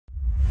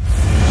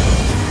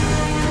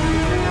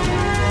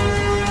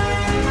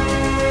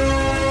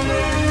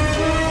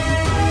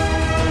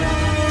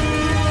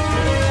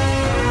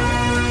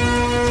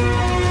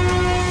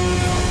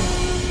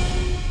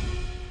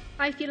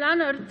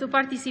honored to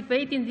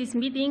participate in this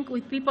meeting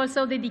with people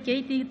so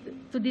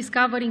dedicated to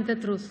discovering the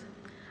truth.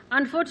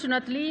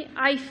 Unfortunately,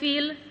 I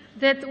feel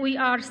that we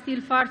are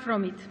still far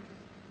from it.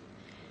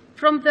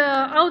 From the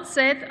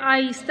outset,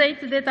 I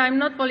state that I'm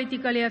not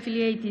politically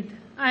affiliated.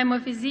 I'm a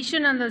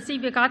physician and a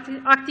civic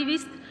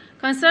activist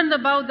concerned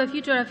about the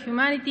future of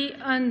humanity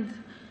and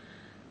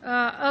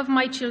of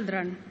my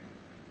children.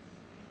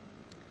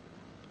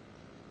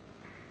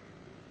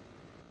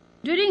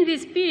 During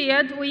this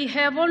period, we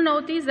have all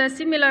noticed that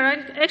similar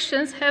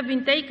actions have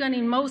been taken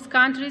in most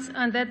countries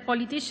and that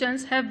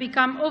politicians have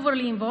become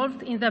overly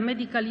involved in the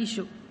medical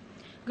issue.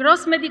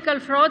 Gross medical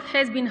fraud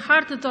has been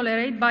hard to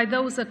tolerate by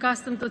those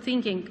accustomed to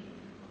thinking.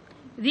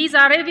 These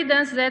are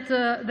evidence that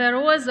there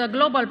was a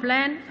global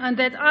plan and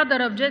that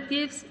other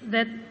objectives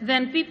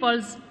than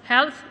people's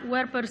health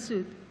were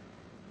pursued.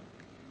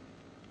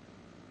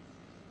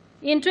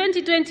 In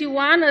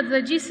 2021, at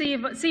the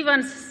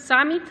G7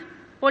 summit,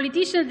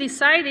 politicians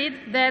decided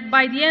that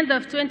by the end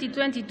of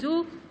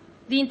 2022,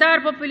 the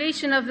entire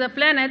population of the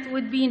planet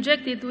would be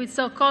injected with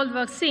so-called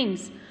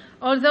vaccines,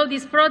 although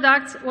these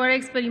products were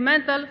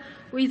experimental,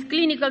 with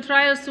clinical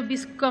trials to be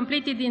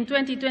completed in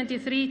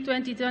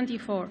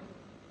 2023-2024.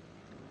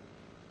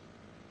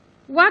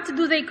 What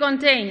do they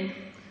contain?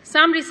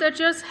 Some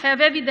researchers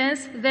have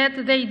evidence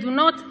that they do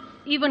not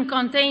even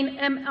contain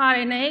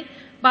mRNA,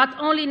 but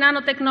only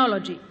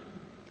nanotechnology.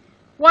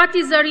 What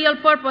is the real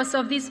purpose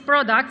of these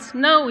products,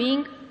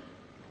 knowing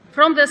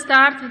from the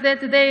start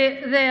that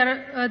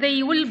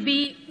they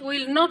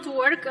will not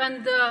work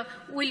and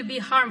will be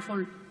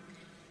harmful?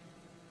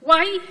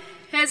 Why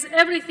has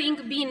everything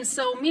been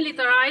so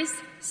militarized,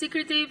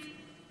 secretive,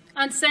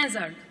 and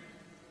censored?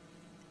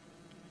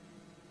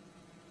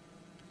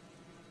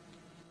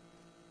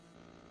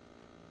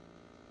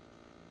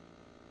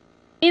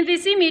 In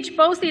this image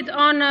posted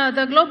on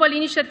the Global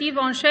Initiative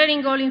on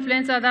Sharing All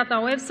Influenza Data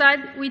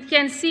website, we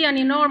can see an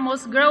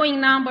enormous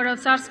growing number of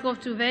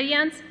SARS-CoV-2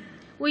 variants,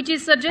 which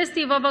is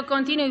suggestive of a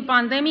continuing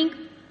pandemic,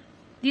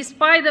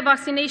 despite the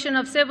vaccination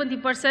of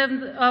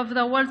 70% of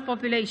the world's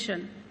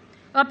population.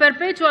 A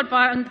perpetual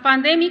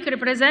pandemic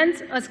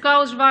represents, as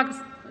Klaus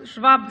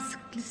Schwab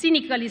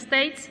cynically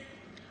states,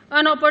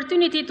 an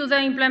opportunity to the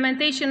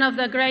implementation of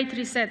the Great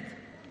Reset.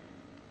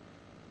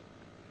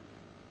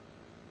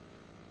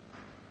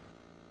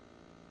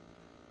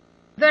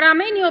 There are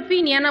many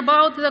opinions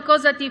about the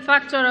causative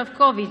factor of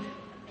COVID,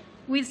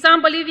 with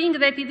some believing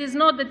that it is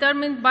not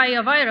determined by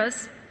a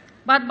virus,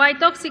 but by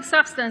toxic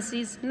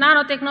substances,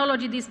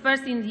 nanotechnology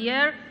dispersed in the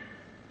air,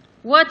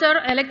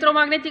 water,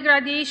 electromagnetic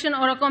radiation,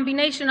 or a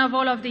combination of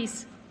all of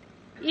these.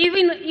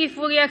 Even if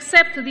we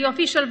accept the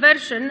official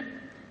version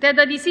that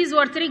the disease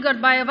was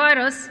triggered by a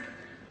virus,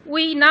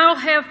 we now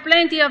have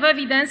plenty of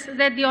evidence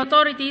that the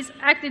authorities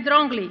acted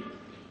wrongly,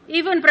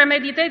 even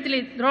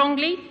premeditatedly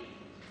wrongly.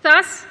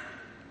 Thus,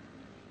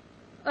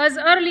 as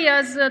early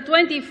as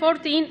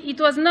 2014, it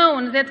was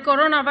known that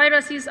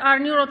coronaviruses are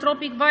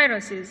neurotropic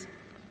viruses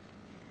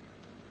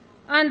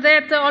and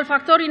that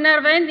olfactory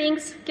nerve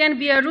endings can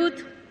be a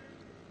route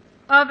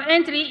of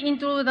entry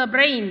into the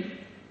brain.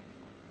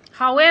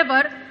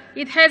 However,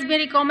 it has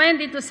been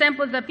recommended to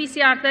sample the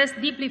PCR test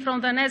deeply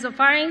from the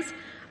nasopharynx,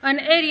 an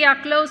area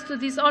close to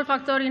these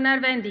olfactory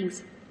nerve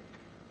endings.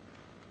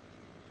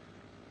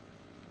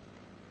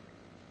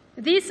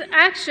 These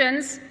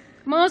actions,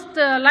 most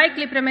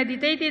likely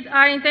premeditated,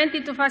 are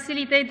intended to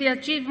facilitate the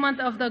achievement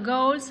of the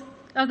goals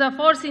of the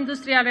fourth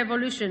industrial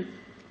revolution.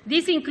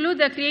 These include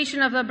the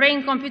creation of the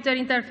brain-computer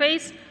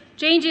interface,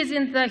 changes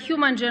in the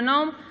human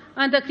genome,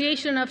 and the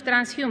creation of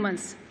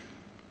transhumans.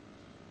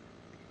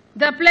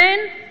 The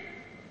plan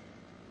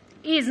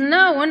is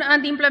known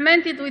and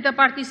implemented with the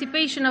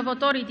participation of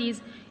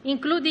authorities,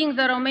 including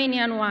the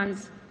Romanian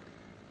ones.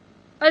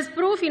 As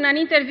proof, in an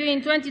interview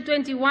in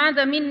 2021,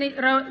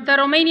 the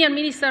Romanian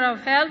Minister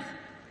of Health,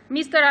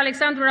 Mr.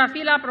 Alexandru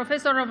Rafila,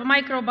 professor of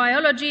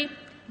microbiology,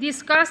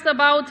 discussed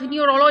about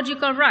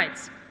neurological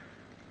rights.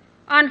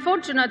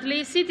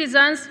 Unfortunately,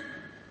 citizens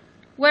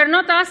were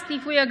not asked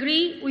if we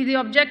agree with the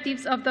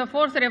objectives of the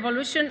fourth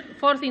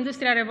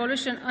industrial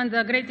revolution and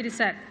the Great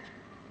Reset.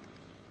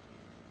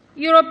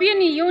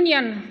 European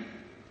Union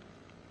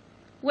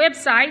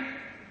website,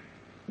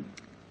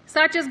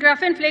 such as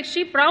Graphene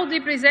Flagship, proudly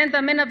present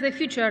a man of the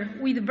future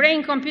with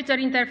brain-computer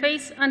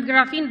interface and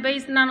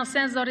graphene-based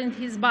nanosensor in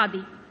his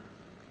body.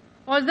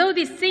 Although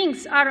these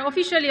things are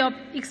officially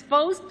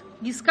exposed,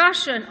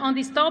 discussion on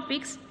these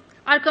topics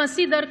are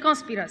considered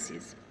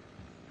conspiracies.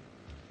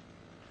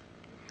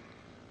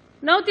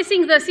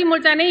 Noticing the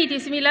simultaneity,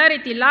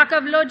 similarity, lack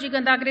of logic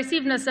and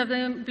aggressiveness of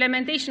the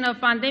implementation of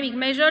pandemic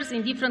measures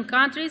in different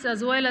countries,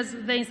 as well as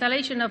the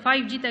installation of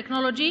 5G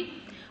technology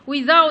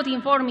without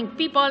informing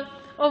people,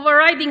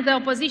 overriding the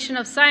opposition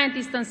of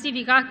scientists and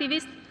civic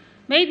activists,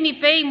 made me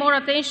pay more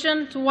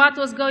attention to what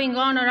was going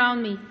on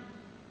around me.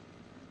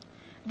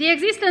 The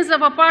existence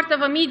of a part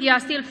of a media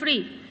still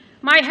free,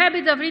 my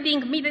habit of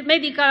reading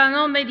medical and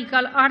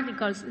non-medical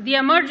articles, the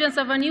emergence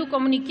of a new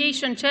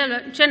communication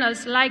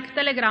channels like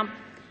Telegram,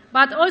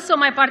 but also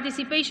my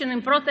participation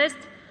in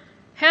protests,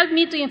 helped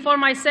me to inform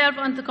myself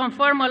and to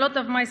confirm a lot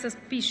of my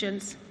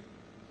suspicions.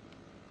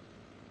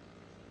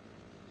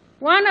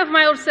 One of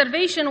my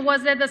observations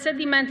was that the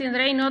sediment in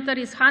rainwater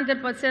is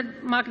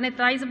 100%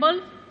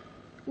 magnetizable,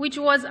 which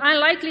was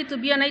unlikely to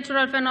be a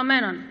natural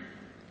phenomenon.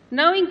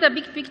 Knowing the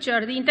big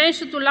picture, the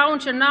intention to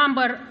launch an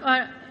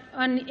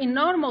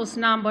enormous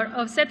number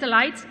of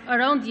satellites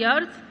around the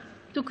Earth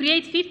to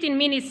create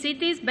 15-minute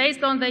cities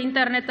based on the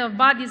Internet of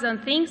Bodies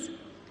and Things,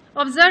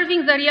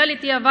 observing the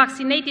reality of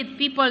vaccinated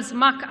people's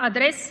MAC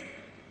address,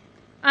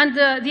 and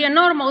the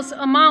enormous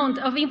amount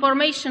of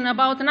information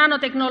about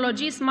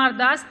nanotechnology, smart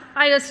dust,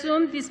 I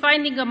assumed this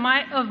finding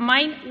of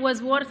mine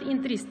was worth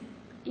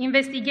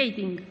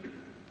investigating.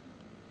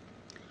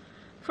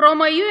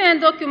 From a UN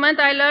document,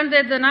 I learned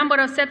that the number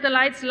of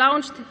satellites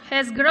launched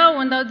has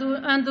grown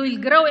and will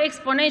grow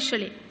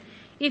exponentially.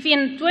 If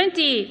in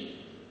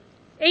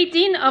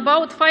 2018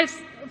 about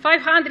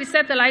 500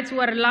 satellites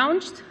were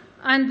launched,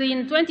 and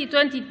in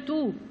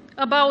 2022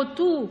 about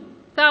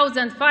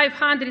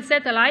 2,500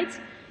 satellites,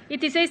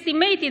 it is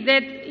estimated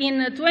that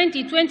in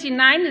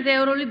 2029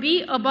 there will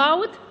be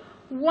about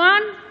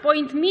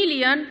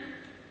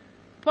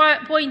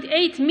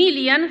 1.8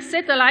 million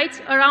satellites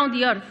around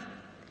the Earth.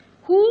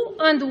 Who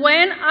and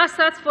when asked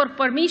us for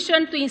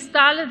permission to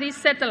install these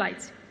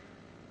satellites?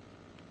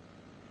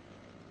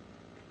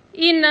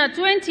 In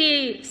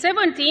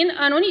 2017,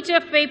 an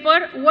UNICEF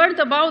paper warned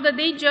about the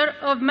danger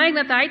of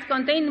magnetite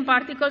containing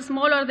particles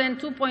smaller than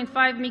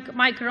 2.5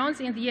 microns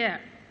in the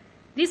air.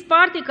 These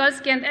particles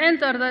can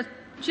enter the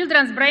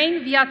children's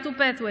brain via two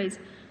pathways: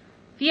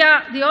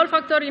 via the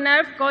olfactory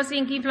nerve,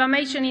 causing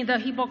inflammation in the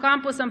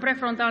hippocampus and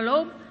prefrontal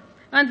lobe,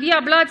 and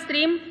via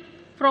bloodstream,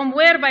 from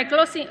where, by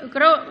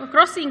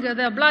crossing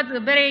the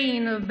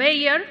blood-brain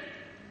barrier,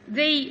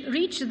 they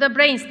reach the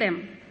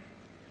brainstem.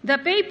 The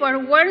paper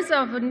warns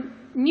of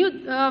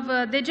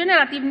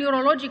degenerative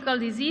neurological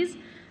disease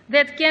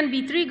that can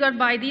be triggered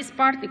by these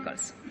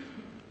particles.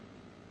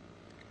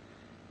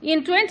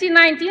 In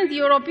 2019, the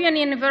European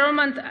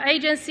Environment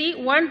Agency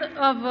warned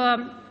of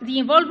the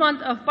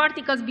involvement of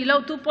particles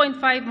below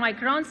 2.5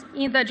 microns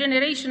in the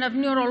generation of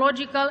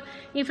neurological,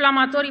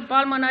 inflammatory,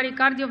 pulmonary,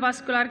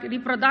 cardiovascular,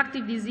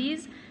 reproductive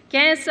disease,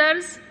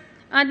 cancers,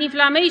 and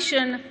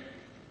inflammation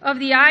of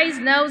the eyes,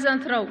 nose,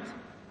 and throat.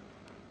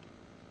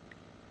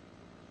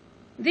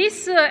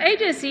 This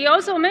agency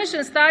also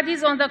mentioned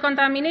studies on the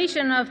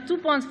contamination of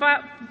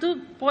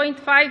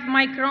 2.5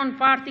 micron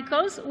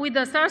particles with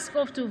the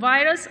SARS-CoV-2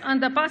 virus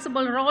and the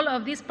possible role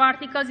of these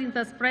particles in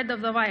the spread of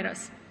the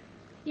virus.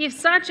 If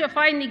such a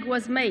finding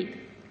was made,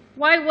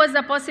 why was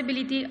the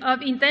possibility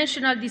of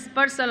intentional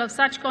dispersal of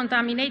such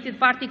contaminated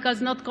particles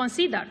not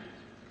considered?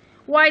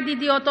 Why did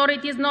the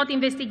authorities not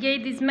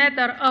investigate this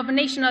matter of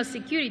national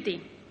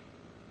security?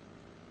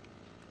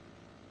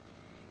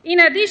 In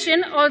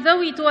addition,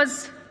 although it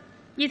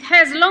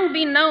has long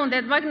been known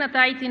that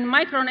magnetite in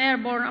micron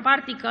airborne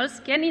particles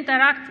can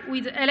interact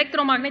with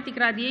electromagnetic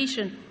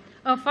radiation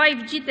of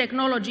 5G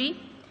technology,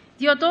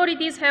 the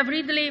authorities have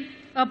readily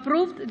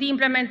approved the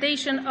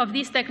implementation of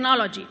this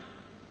technology.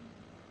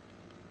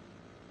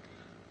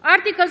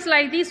 Articles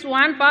like this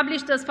one,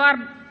 published as far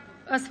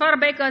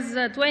back as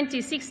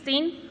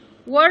 2016,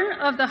 warn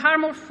of the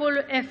harmful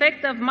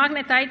effect of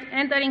magnetite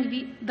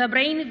entering the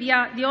brain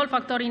via the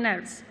olfactory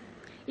nerves.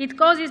 It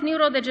causes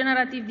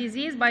neurodegenerative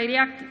disease by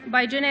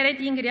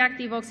generating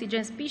reactive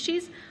oxygen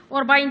species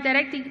or by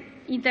interacting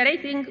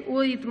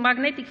with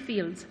magnetic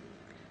fields.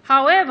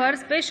 However,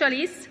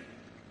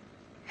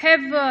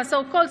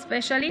 so-called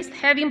specialists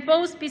have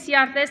imposed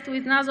PCR tests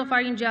with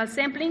nasopharyngeal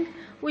sampling,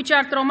 which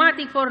are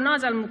traumatic for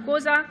nasal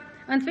mucosa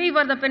and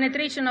favor the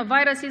penetration of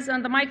viruses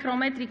and the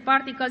micrometric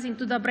particles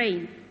into the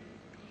brain.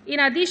 In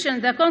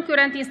addition, the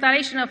concurrent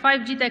installation of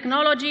 5G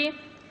technology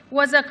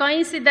was a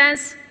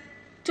coincidence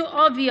too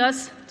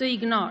obvious to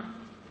ignore.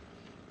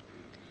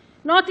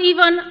 Not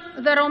even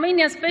the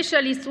Romanian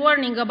specialists'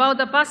 warning about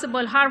the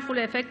possible harmful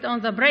effect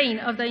on the brain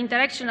of the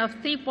interaction of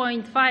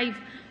 3.5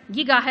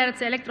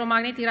 gigahertz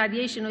electromagnetic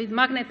radiation with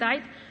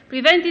magnetite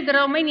prevented the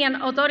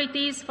Romanian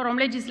authorities from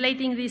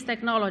legislating this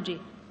technology.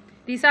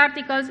 This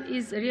article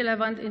is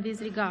relevant in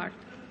this regard.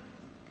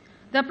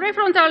 The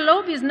prefrontal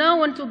lobe is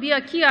known to be a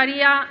key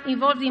area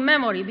involved in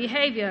memory,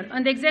 behavior,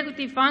 and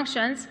executive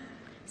functions,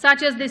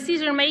 such as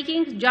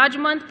decision-making,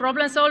 judgment,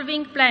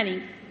 problem-solving,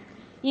 planning.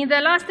 In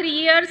the last 3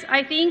 years,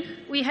 I think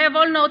we have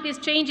all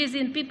noticed changes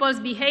in people's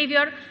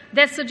behavior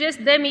that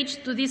suggest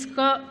damage to this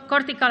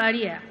cortical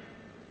area.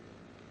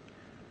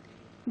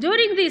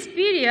 During this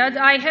period,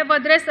 I have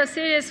addressed a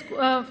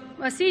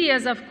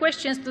series of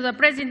questions to the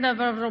President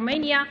of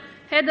Romania,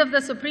 head of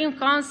the Supreme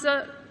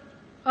Council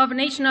of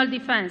National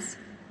Defense.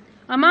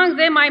 Among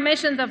them, I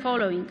mentioned the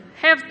following: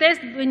 have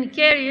tests been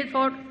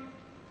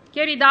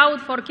carried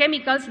out for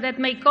chemicals that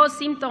may cause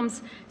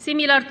symptoms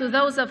similar to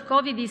those of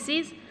COVID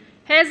disease?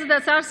 Has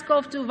the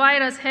SARS-CoV-2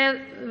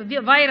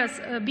 virus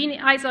been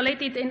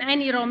isolated in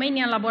any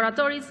Romanian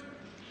laboratories?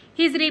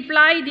 His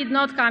reply did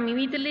not come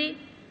immediately,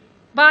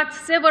 but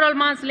several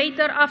months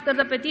later, after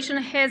the petition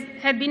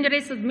had been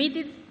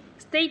resubmitted,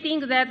 stating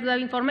that the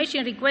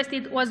information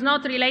requested was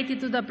not related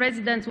to the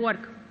President's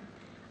work.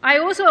 I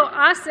also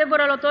asked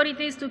several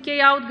authorities to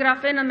carry out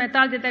graphene and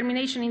metal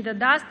determination in the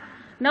dust,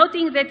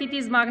 noting that it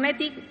is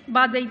magnetic,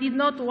 but they did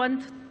not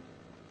want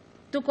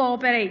to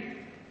cooperate.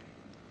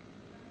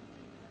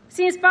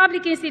 Since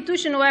public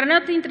institutions were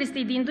not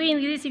interested in doing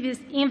this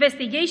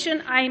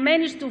investigation, I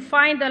managed to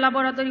find a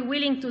laboratory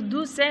willing to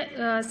do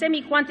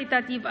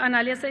semi-quantitative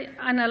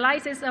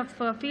analysis of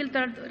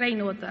filtered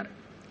rainwater.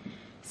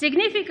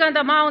 Significant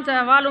amounts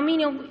of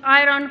aluminum,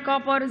 iron,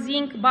 copper,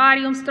 zinc,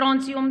 barium,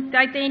 strontium,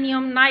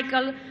 titanium,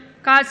 nickel,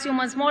 calcium,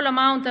 a small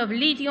amount of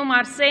lithium,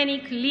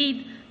 arsenic,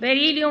 lead,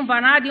 beryllium,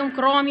 vanadium,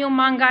 chromium,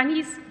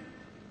 manganese,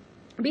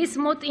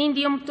 bismuth,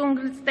 indium,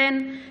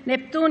 tungsten,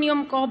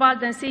 neptunium,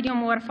 cobalt, and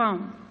cerium were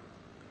found.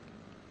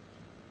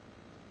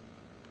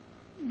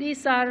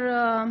 These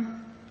are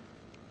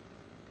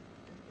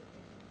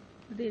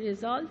the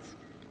results.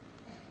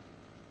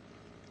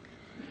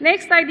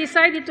 Next, I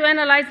decided to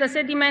analyze the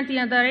sediment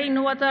in the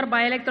rainwater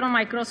by electron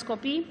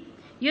microscopy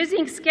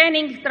using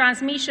scanning,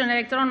 transmission,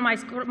 electron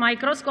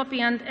microscopy,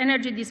 and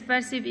energy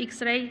dispersive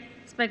X-ray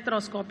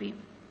spectroscopy.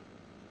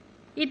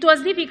 It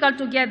was difficult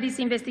to get this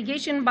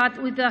investigation, but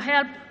with the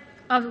help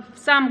of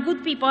some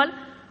good people,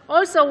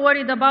 also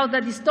worried about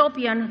the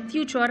dystopian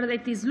future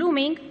that is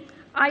looming,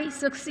 I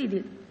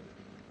succeeded.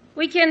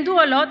 We can do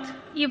a lot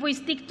if we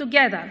stick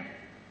together.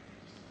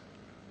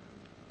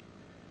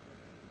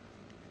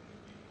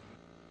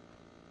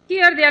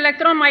 Here, the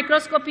electron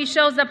microscopy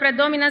shows the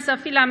predominance of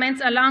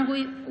filaments along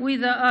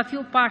with a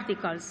few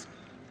particles.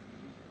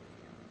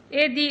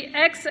 The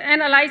X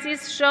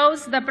analysis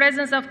shows the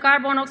presence of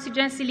carbon,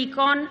 oxygen,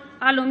 silicon,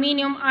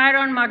 aluminum,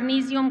 iron,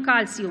 magnesium,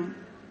 calcium.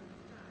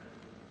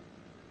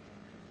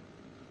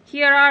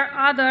 Here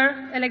are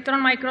other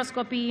electron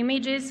microscopy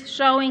images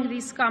showing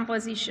this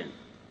composition.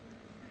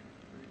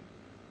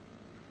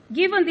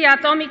 Given the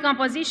atomic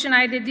composition,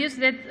 I deduced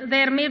that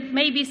there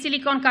may be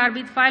silicon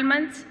carbide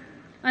filaments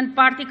and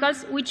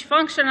particles which,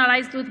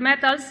 functionalized with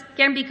metals,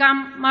 can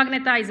become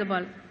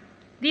magnetizable.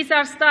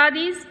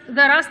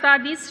 There are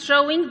studies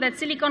showing that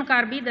silicon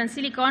carbide and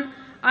silicon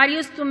are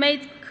used to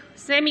make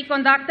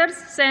semiconductors,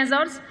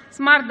 sensors,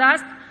 smart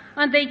dust,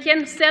 and they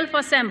can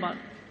self-assemble.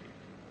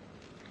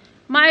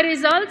 My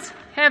results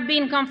have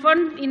been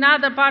confirmed in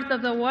other parts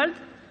of the world.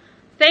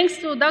 Thanks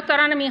to Dr.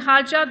 Anna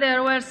Mihalcea, they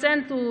were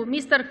sent to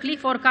Mr.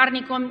 Clifford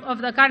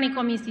of the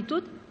Carnicom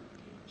Institute.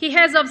 He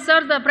has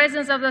observed the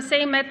presence of the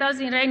same metals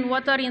in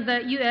rainwater in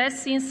the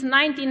US since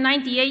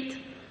 1998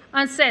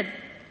 and said,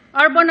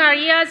 urban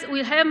areas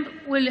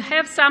will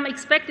have some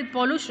expected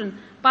pollution,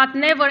 but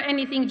never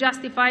anything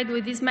justified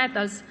with these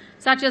metals,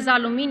 such as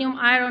aluminum,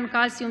 iron,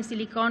 calcium,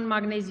 silicon,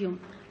 magnesium.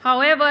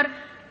 However,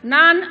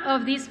 none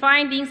of these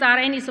findings are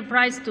any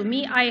surprise to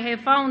me. I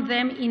have found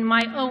them in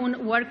my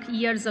own work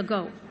years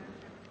ago.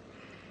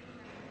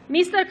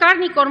 Mr.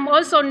 Carnicom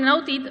also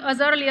noted as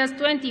early as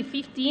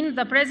 2015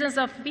 the presence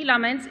of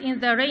filaments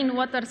in the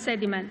rainwater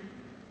sediment.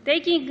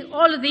 Taking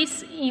all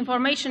this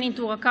information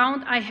into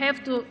account, I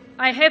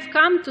have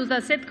come to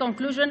the set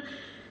conclusion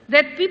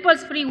that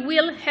people's free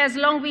will has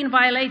long been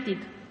violated.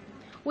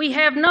 We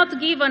have not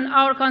given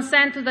our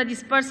consent to the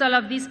dispersal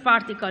of these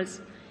particles.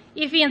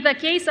 If in the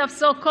case of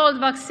so-called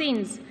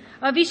vaccines,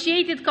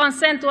 vitiated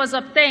consent was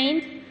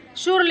obtained,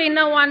 surely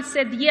no one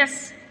said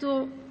yes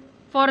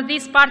for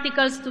these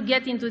particles to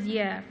get into the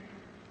air.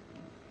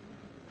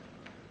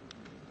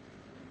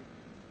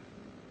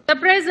 The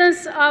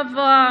presence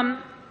of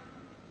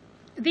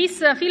these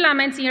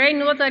filaments in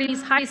rainwater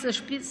is highly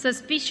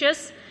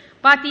suspicious,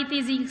 but it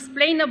is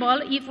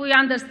explainable if we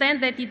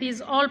understand that it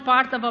is all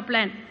part of a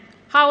plan.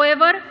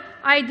 However,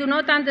 I do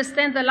not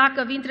understand the lack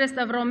of interest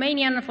of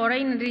Romanian and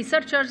foreign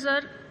researchers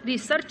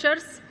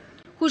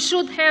who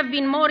should have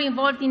been more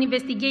involved in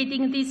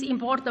investigating this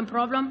important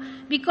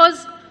problem,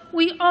 because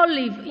we all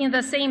live in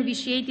the same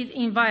vitiated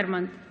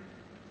environment.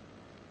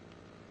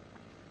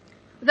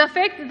 The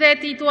fact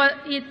that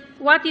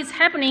what is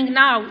happening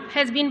now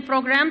has been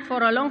programmed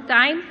for a long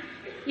time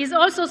is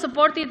also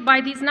supported by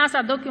this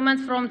NASA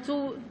document from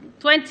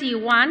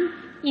 2021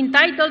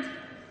 entitled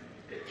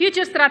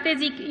Future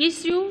Strategic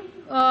Issue,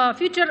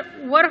 Future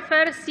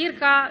Warfare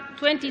circa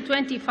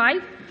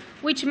 2025,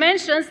 which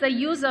mentions the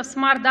use of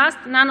smart dust,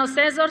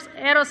 nanosensors,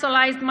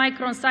 aerosolized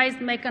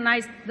micron-sized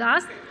mechanized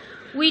dust,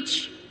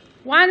 which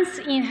once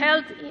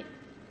inhaled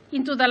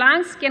into the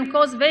lungs can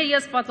cause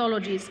various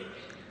pathologies.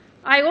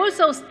 I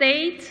also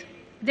state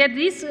that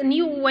these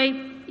new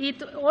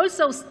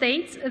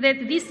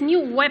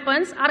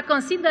weapons are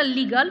considered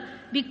legal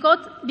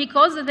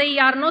because they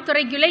are not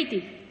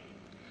regulated.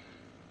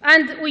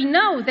 And we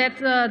know that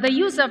the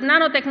use of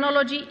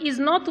nanotechnology is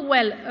not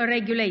well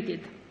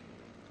regulated.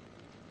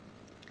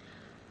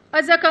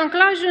 As a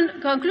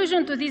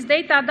conclusion to this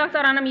data, Dr.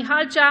 Anna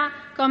Mihalcea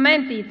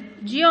commented,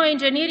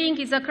 geoengineering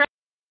is a crime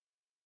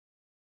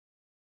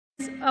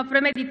of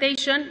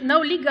premeditation. No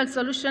legal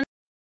solutions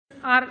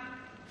are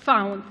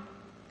found,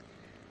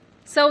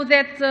 so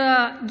that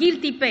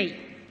guilty pay.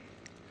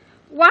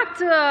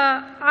 What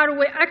are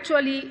we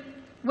actually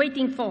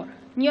waiting for?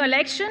 New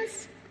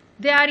elections?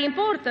 They are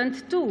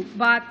important too,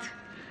 but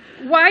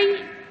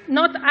why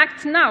not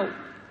act now?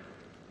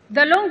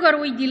 The longer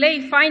we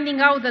delay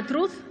finding out the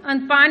truth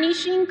and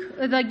punishing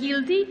the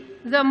guilty,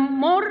 the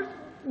more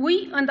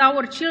we and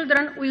our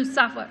children will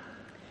suffer.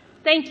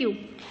 Thank you.